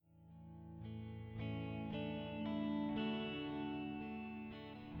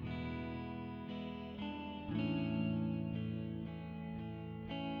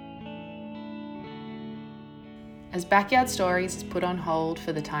As Backyard Stories is put on hold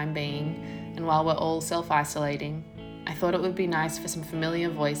for the time being, and while we're all self-isolating, I thought it would be nice for some familiar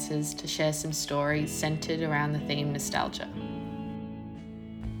voices to share some stories centered around the theme nostalgia.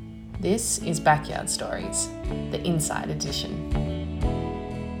 This is Backyard Stories, the Inside Edition.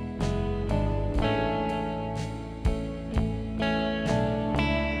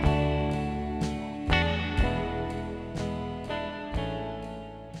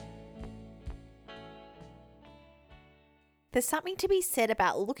 There's something to be said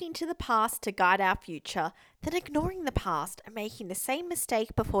about looking to the past to guide our future than ignoring the past and making the same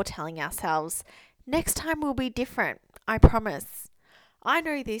mistake before telling ourselves, next time will be different, I promise. I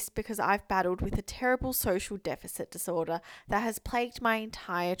know this because I've battled with a terrible social deficit disorder that has plagued my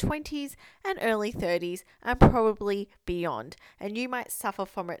entire 20s and early 30s and probably beyond, and you might suffer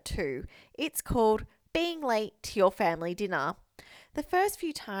from it too. It's called being late to your family dinner. The first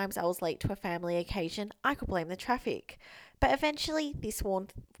few times I was late to a family occasion, I could blame the traffic. But eventually this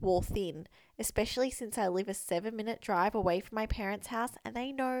wore thin, especially since I live a 7-minute drive away from my parents' house and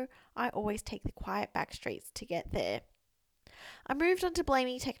they know I always take the quiet back streets to get there. I moved on to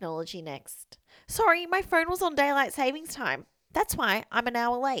blaming technology next. Sorry, my phone was on daylight savings time. That's why I'm an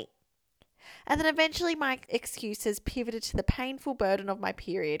hour late. And then eventually my excuses pivoted to the painful burden of my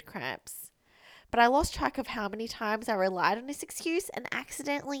period cramps. But I lost track of how many times I relied on this excuse and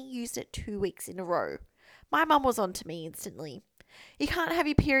accidentally used it 2 weeks in a row. My mum was on to me instantly. You can't have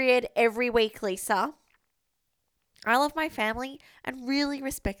your period every week, Lisa. I love my family and really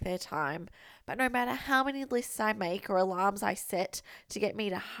respect their time, but no matter how many lists I make or alarms I set to get me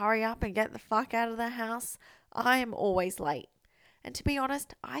to hurry up and get the fuck out of the house, I am always late. And to be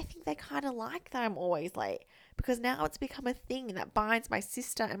honest, I think they kind of like that I'm always late because now it's become a thing that binds my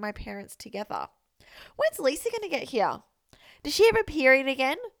sister and my parents together. When's Lisa going to get here? Does she have a period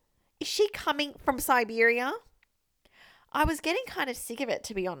again? Is she coming from Siberia? I was getting kind of sick of it,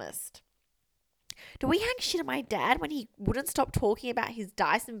 to be honest. Do we hang shit at my dad when he wouldn't stop talking about his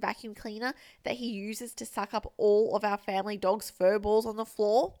Dyson vacuum cleaner that he uses to suck up all of our family dog's fur balls on the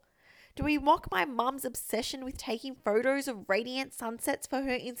floor? Do we mock my mum's obsession with taking photos of radiant sunsets for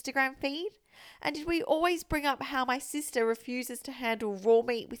her Instagram feed? And did we always bring up how my sister refuses to handle raw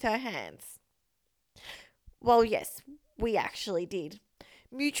meat with her hands? Well, yes, we actually did.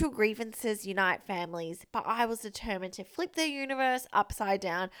 Mutual grievances unite families, but I was determined to flip their universe upside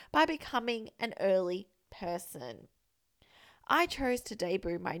down by becoming an early person. I chose to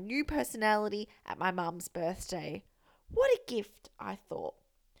debut my new personality at my mum's birthday. What a gift, I thought.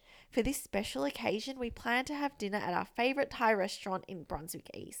 For this special occasion, we planned to have dinner at our favourite Thai restaurant in Brunswick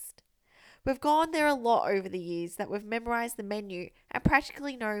East. We've gone there a lot over the years that we've memorised the menu and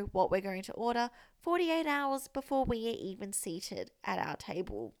practically know what we're going to order 48 hours before we are even seated at our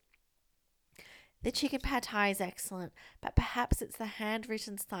table. The chicken pad thai is excellent, but perhaps it's the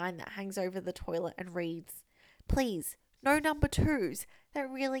handwritten sign that hangs over the toilet and reads, "Please, no number twos," that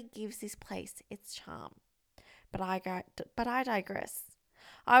really gives this place its charm. But I digress.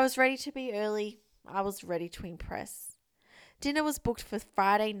 I was ready to be early. I was ready to impress. Dinner was booked for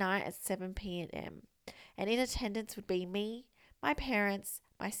Friday night at 7 p.m. and in attendance would be me, my parents,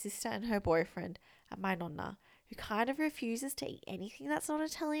 my sister and her boyfriend, and my nonna, who kind of refuses to eat anything that's not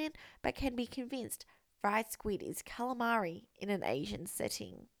Italian but can be convinced fried squid is calamari in an Asian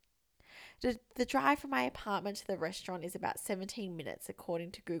setting. The drive from my apartment to the restaurant is about 17 minutes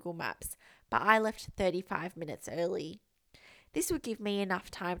according to Google Maps, but I left 35 minutes early. This would give me enough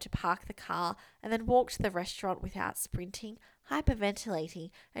time to park the car and then walk to the restaurant without sprinting,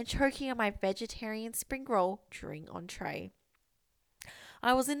 hyperventilating, and choking on my vegetarian spring roll during entree.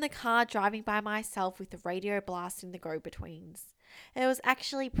 I was in the car driving by myself with the radio blasting the go-betweens. It was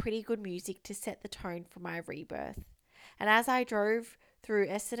actually pretty good music to set the tone for my rebirth. And as I drove through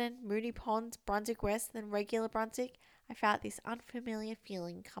Essendon, Moonee Ponds, Brunswick West, and regular Brunswick, I felt this unfamiliar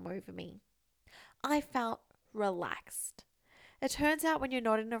feeling come over me. I felt relaxed. It turns out when you're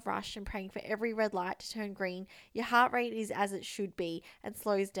not in a rush and praying for every red light to turn green, your heart rate is as it should be and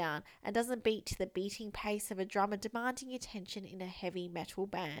slows down and doesn't beat to the beating pace of a drummer demanding attention in a heavy metal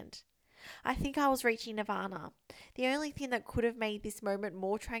band. I think I was reaching nirvana. The only thing that could have made this moment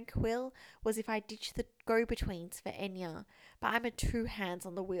more tranquil was if I ditched the go-betweens for Enya, but I'm a two hands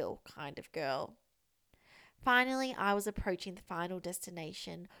on the wheel kind of girl. Finally, I was approaching the final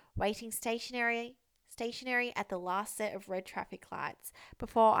destination, waiting stationary at the last set of red traffic lights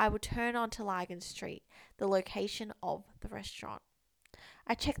before I would turn onto Lygon Street, the location of the restaurant.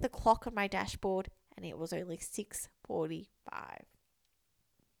 I checked the clock on my dashboard and it was only 6:45.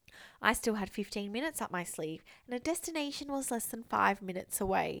 I still had 15 minutes up my sleeve and a destination was less than 5 minutes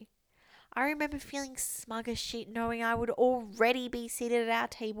away. I remember feeling smug as shit knowing I would already be seated at our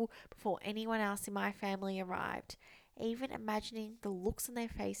table before anyone else in my family arrived. Even imagining the looks on their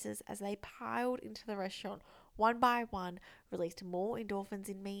faces as they piled into the restaurant one by one released more endorphins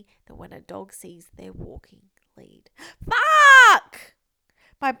in me than when a dog sees their walking lead. Fuck!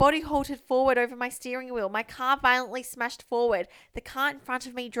 My body halted forward over my steering wheel. My car violently smashed forward. The car in front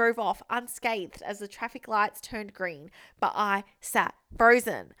of me drove off unscathed as the traffic lights turned green, but I sat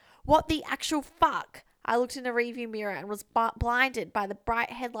frozen. What the actual fuck? I looked in the rearview mirror and was blinded by the bright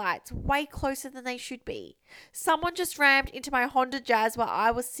headlights way closer than they should be. Someone just rammed into my Honda Jazz while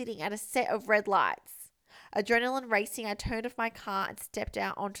I was sitting at a set of red lights. Adrenaline racing, I turned off my car and stepped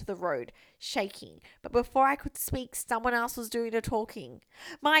out onto the road, shaking. But before I could speak, someone else was doing the talking.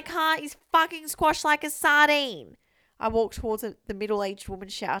 My car is fucking squashed like a sardine. I walked towards the middle-aged woman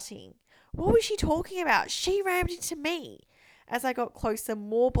shouting. What was she talking about? She rammed into me. As I got closer,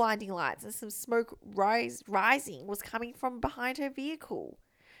 more blinding lights and some smoke rising was coming from behind her vehicle.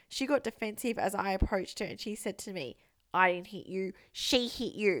 She got defensive as I approached her and she said to me, I didn't hit you, she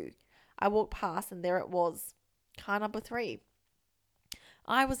hit you. I walked past and there it was, car number 3.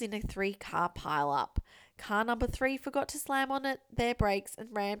 I was in a 3-car pile-up. Car number 3 forgot to slam on their brakes and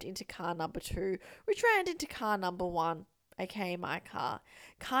rammed into car number 2, which rammed into car number 1, aka my car.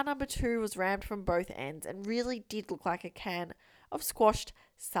 Car number 2 was rammed from both ends and really did look like a can of squashed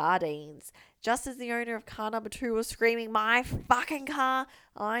sardines. Just as the owner of car number 2 was screaming, my fucking car,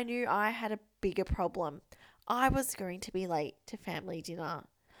 I knew I had a bigger problem. I was going to be late to family dinner.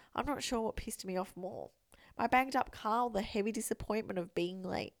 I'm not sure what pissed me off more, my banged up car or the heavy disappointment of being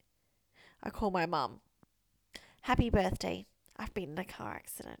late. I call my mum. Happy birthday. I've been in a car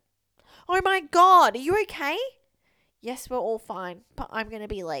accident. Oh my God, are you okay? Yes, we're all fine, but I'm going to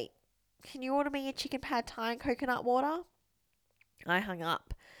be late. Can you order me a chicken pad thai and coconut water? I hung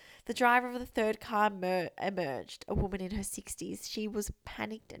up. The driver of the 3rd car emerged, a woman in her 60s. She was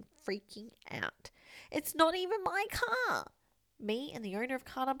panicked and freaking out. It's not even my car. Me and the owner of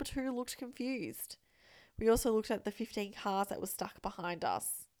car number 2 looked confused. We also looked at the 15 cars that were stuck behind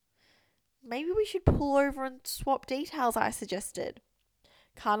us. Maybe we should pull over and swap details, I suggested.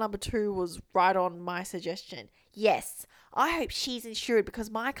 Car number 2 was right on my suggestion. Yes, I hope she's insured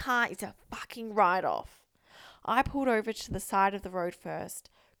because my car is a fucking write-off. I pulled over to the side of the road first,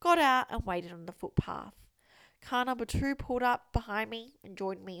 got out and waited on the footpath. Car number 2 pulled up behind me and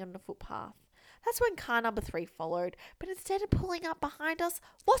joined me on the footpath. That's when car number 3 followed, but instead of pulling up behind us,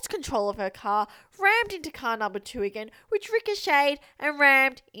 lost control of her car, rammed into car number 2 again, which ricocheted and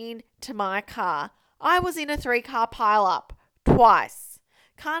rammed into my car. I was in a 3-car pile-up, twice.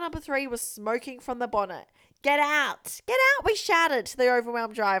 Car number 3 was smoking from the bonnet. Get out! Get out! We shouted to the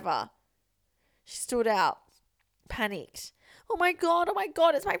overwhelmed driver. She stood out, panicked. Oh my God,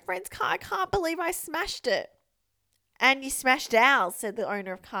 it's my friend's car. I can't believe I smashed it. And you smashed ours, said the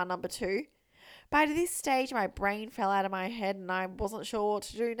owner of car number 2. By this stage, my brain fell out of my head and I wasn't sure what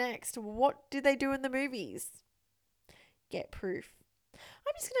to do next. What did they do in the movies? Get proof.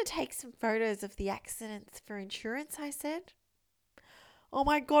 I'm just going to take some photos of the accidents for insurance, I said. Oh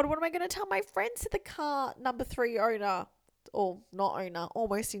my God, what am I going to tell my friends? Said the car number 3 owner. Or not owner,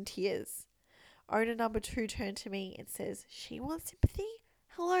 almost in tears. Owner number 2 turned to me and says, she wants sympathy?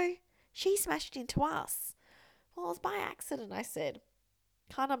 Hello? She smashed into us. Well, it was by accident, I said.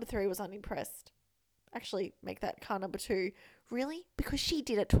 Car number 3 was unimpressed. Actually, make that car number 2. Really? Because she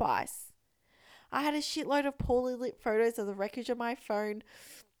did it twice. I had a shitload of poorly lit photos of the wreckage on my phone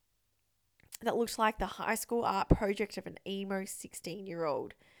that looked like the high school art project of an emo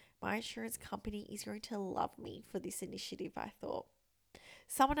 16-year-old. My insurance company is going to love me for this initiative, I thought.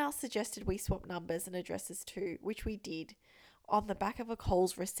 Someone else suggested we swap numbers and addresses too, which we did. On the back of a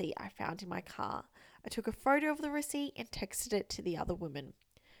Coles receipt I found in my car, I took a photo of the receipt and texted it to the other women.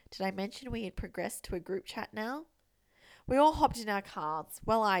 Did I mention we had progressed to a group chat now? We all hopped in our cars.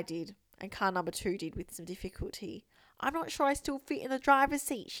 Well, I did, and car number 2 did with some difficulty. I'm not sure I still fit in the driver's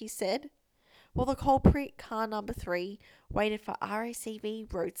seat, she said. Well, the culprit, car number 3, waited for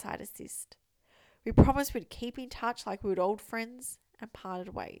RACV roadside assist. We promised we'd keep in touch like we were old friends and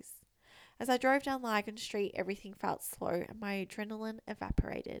parted ways. As I drove down Lygon Street, everything felt slow and my adrenaline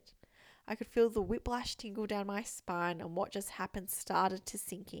evaporated. I could feel the whiplash tingle down my spine and what just happened started to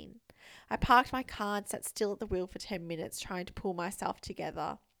sink in. I parked my car and sat still at the wheel for 10 minutes trying to pull myself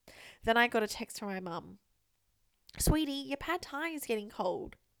together. Then I got a text from my mum. Sweetie, your pad thai is getting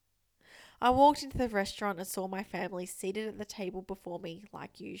cold. I walked into the restaurant and saw my family seated at the table before me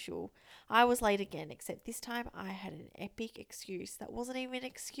like usual. I was late again, except this time I had an epic excuse that wasn't even an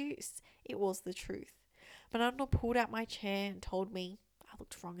excuse. It was the truth. Manandal pulled out my chair and told me I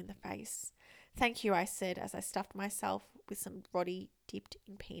looked wrong in the face. Thank you, I said as I stuffed myself with some roti dipped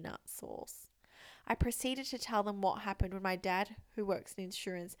in peanut sauce. I proceeded to tell them what happened when my dad, who works in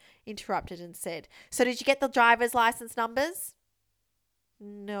insurance, interrupted and said, "So did you get the driver's license numbers?"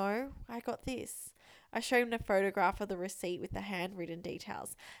 "No, I got this." I showed him a photograph of the receipt with the handwritten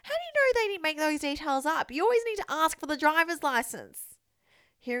details. "How do you know they didn't make those details up? You always need to ask for the driver's license."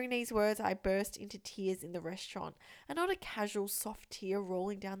 Hearing these words, I burst into tears in the restaurant, and not a casual soft tear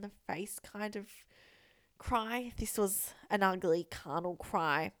rolling down the face kind of cry. This was an ugly, carnal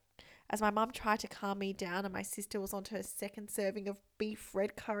cry. As my mum tried to calm me down and my sister was onto her second serving of beef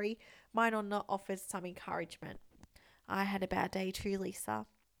red curry, mine on not offered some encouragement. "I had a bad day too, Lisa."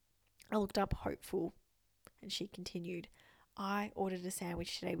 I looked up hopeful, and she continued, "I ordered a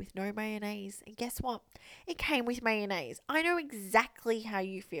sandwich today with no mayonnaise, and guess what? It came with mayonnaise. I know exactly how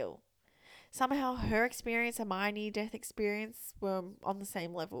you feel." Somehow her experience and my near-death experience were on the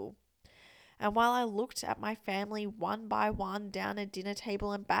same level. And while I looked at my family one by one down a dinner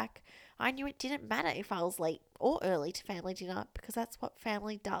table and back, I knew it didn't matter if I was late or early to family dinner, because that's what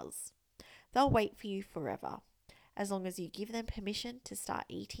family does. They'll wait for you forever, as long as you give them permission to start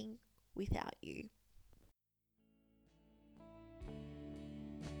eating without you.